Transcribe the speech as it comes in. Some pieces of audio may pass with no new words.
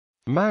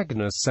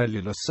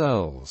Magnocellular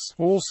cells,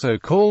 also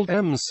called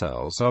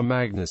M-cells, are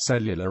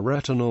magnocellular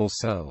retinal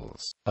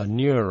cells, are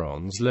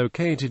neurons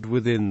located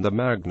within the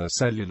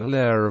magnocellular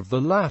layer of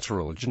the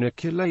lateral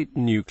geniculate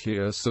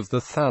nucleus of the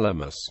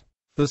thalamus.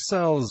 The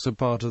cells are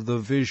part of the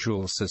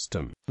visual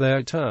system. They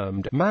are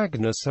termed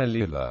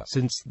magnocellular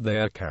since they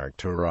are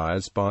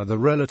characterized by the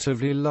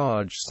relatively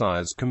large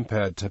size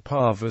compared to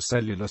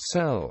parvocellular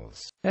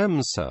cells.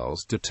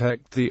 M-cells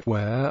detect the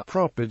aware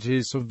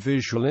properties of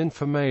visual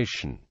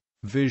information.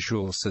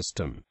 Visual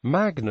system.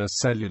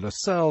 Magnocellular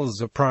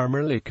cells are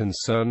primarily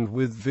concerned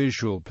with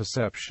visual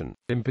perception.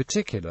 In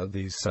particular,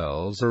 these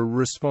cells are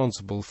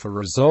responsible for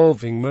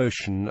resolving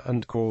motion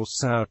and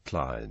coarse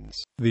outlines.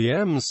 The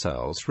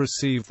M-cells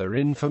receive their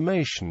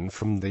information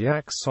from the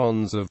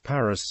axons of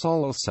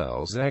parvocellular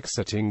cells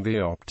exiting the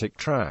optic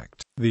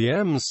tract. The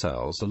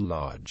M-cells are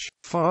large,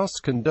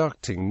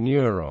 fast-conducting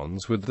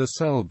neurons with the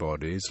cell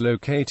bodies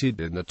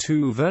located in the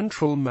two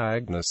ventral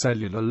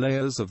magnocellular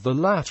layers of the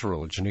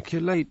lateral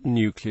geniculate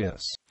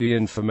nucleus. The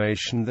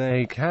information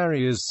they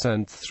carry is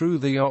sent through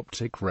the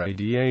optic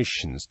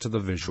radiations to the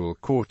visual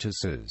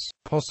cortices,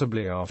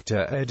 possibly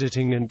after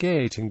editing and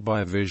gating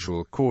by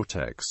visual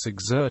cortex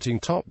exerting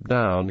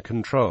top-down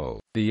control.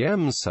 The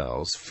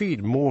M-cells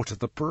feed more to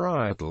the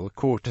parietal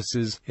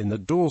cortices in the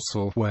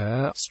dorsal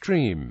where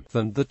stream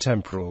than the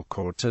temporal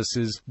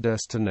cortices,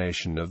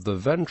 destination of the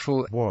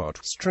ventral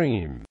what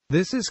stream.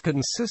 This is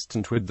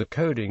consistent with the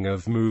coding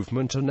of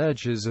movement and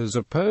edges as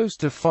opposed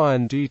to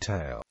fine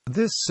detail.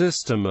 This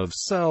system of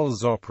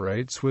cells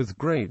operates with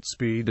great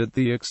speed at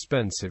the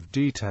expense of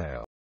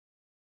detail.